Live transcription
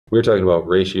We're talking about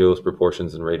ratios,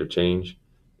 proportions, and rate of change.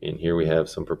 And here we have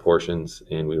some proportions,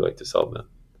 and we like to solve them.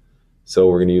 So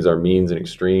we're going to use our means and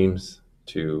extremes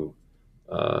to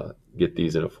get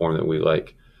these in a form that we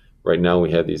like. Right now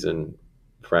we have these in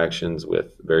fractions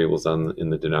with variables in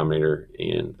the denominator,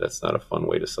 and that's not a fun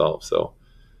way to solve. So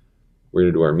we're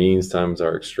going to do our means times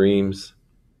our extremes.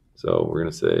 So we're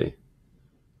going to say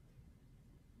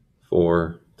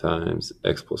 4 times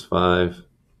x plus 5,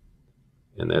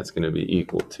 and that's going to be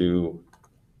equal to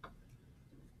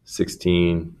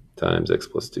 16 times x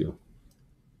plus 2.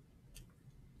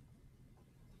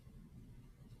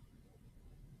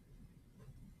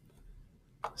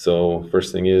 So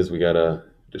first thing is we got to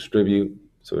distribute.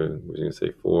 So we're going to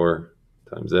say 4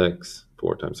 times x,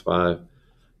 4 times 5.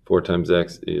 4 times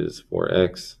x is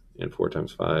 4x, and 4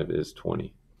 times 5 is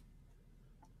 20.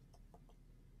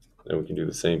 Then we can do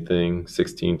the same thing.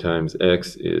 16 times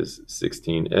x is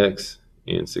 16x,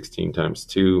 and 16 times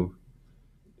 2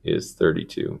 is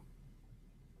 32.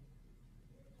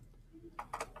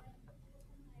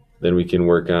 Then we can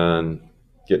work on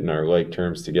getting our like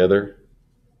terms together.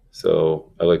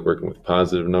 So I like working with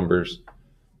positive numbers.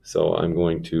 So I'm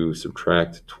going to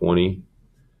subtract 20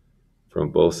 from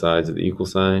both sides of the equal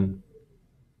sign.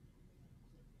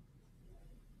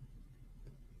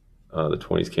 The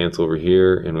 20s cancel over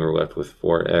here, and we're left with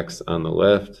 4x on the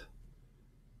left.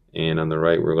 And on the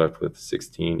right, we're left with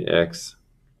 16x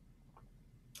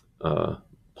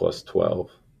plus 12.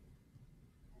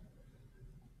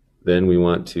 Then we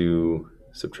want to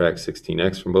subtract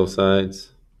 16x from both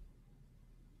sides.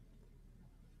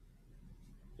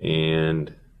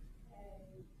 And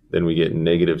then we get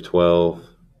negative 12x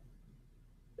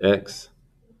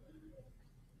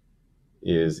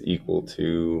is equal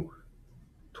to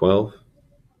 12,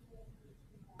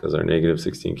 because our negative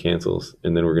 16 cancels.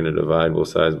 And then we're going to divide both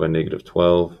sides by negative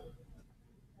 12.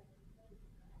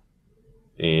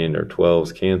 And our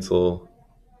 12s cancel.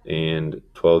 And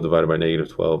 12 divided by negative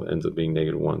 12 ends up being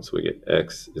negative 1. So we get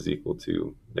x is equal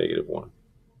to negative 1.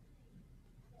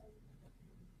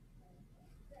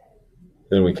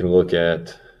 Then we can look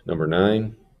at number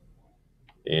 9.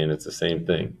 And it's the same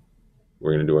thing.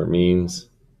 We're going to do our means,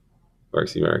 or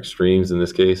excuse me, our extremes in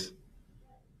this case,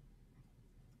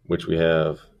 which we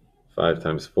have 5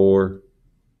 times 4.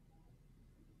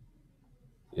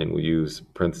 And we use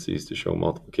parentheses to show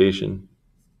multiplication.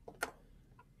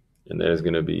 And that is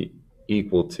going to be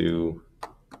equal to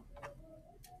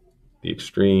the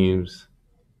extremes,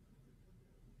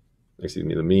 excuse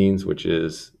me, the means, which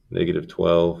is negative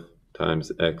 12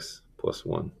 times x plus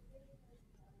 1.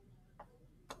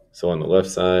 So on the left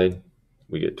side,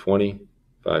 we get 20.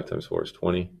 5 times 4 is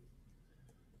 20.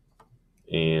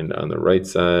 And on the right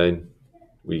side,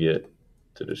 we get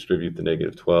to distribute the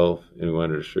negative 12, and we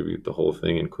want to distribute the whole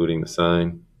thing, including the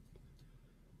sign.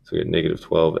 So we get negative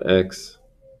 12x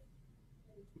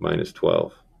minus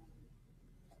 12.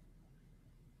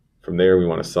 From there, we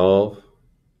want to solve.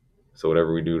 So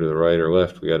whatever we do to the right or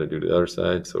left, we got to do to the other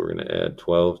side. So we're going to add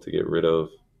 12 to get rid of,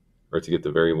 or to get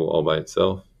the variable all by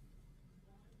itself.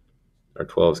 Our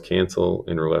 12s cancel,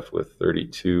 and we're left with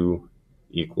 32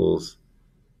 equals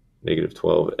negative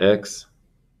 12x.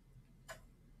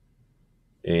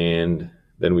 And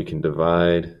then we can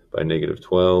divide by negative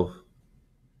 12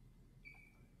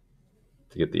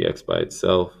 to get the x by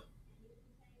itself.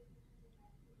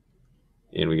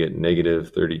 And we get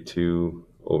negative 32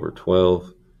 over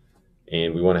 12.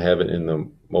 And we want to have it in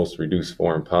the most reduced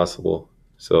form possible.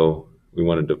 So we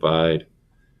want to divide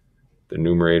the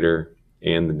numerator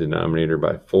and the denominator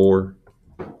by 4.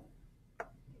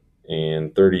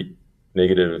 And the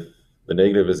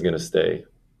negative is going to stay,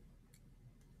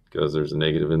 because there's a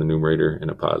negative in the numerator and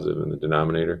a positive in the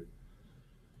denominator.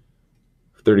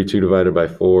 32 divided by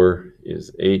 4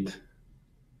 is 8,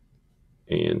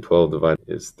 and 12 divided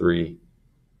is 3.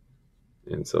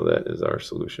 And so that is our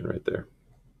solution right there.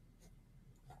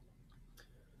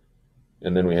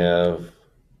 And then we have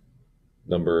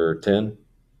number 10,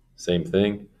 same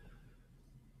thing.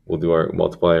 We'll do our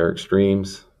multiply our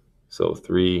extremes. So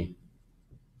 3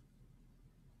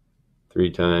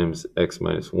 times x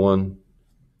minus 1,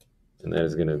 and that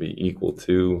is going to be equal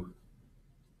to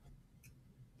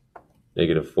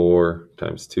negative 4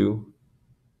 times 2.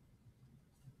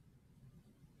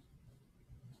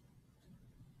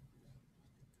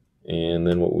 And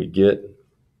then what we get,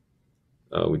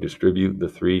 we distribute the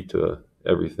 3 to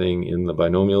everything in the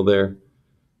binomial there,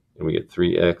 and we get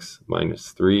 3x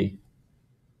minus 3.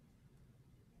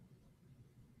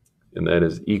 And that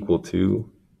is equal to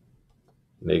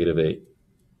negative 8.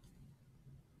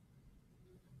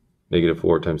 Negative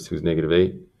 4 times 2 is negative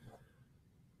 8.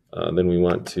 Then we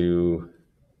want to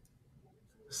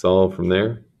solve from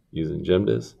there using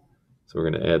GEMDAS. So we're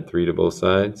going to add 3 to both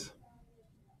sides.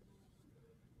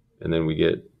 And then we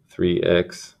get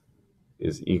 3x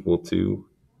is equal to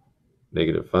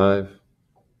 -5.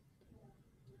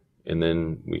 And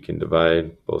then we can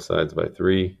divide both sides by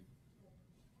 3.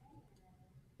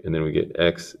 And then we get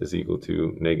x is equal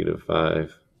to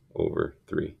 -5 over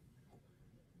 3.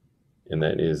 And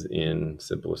that is in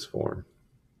simplest form.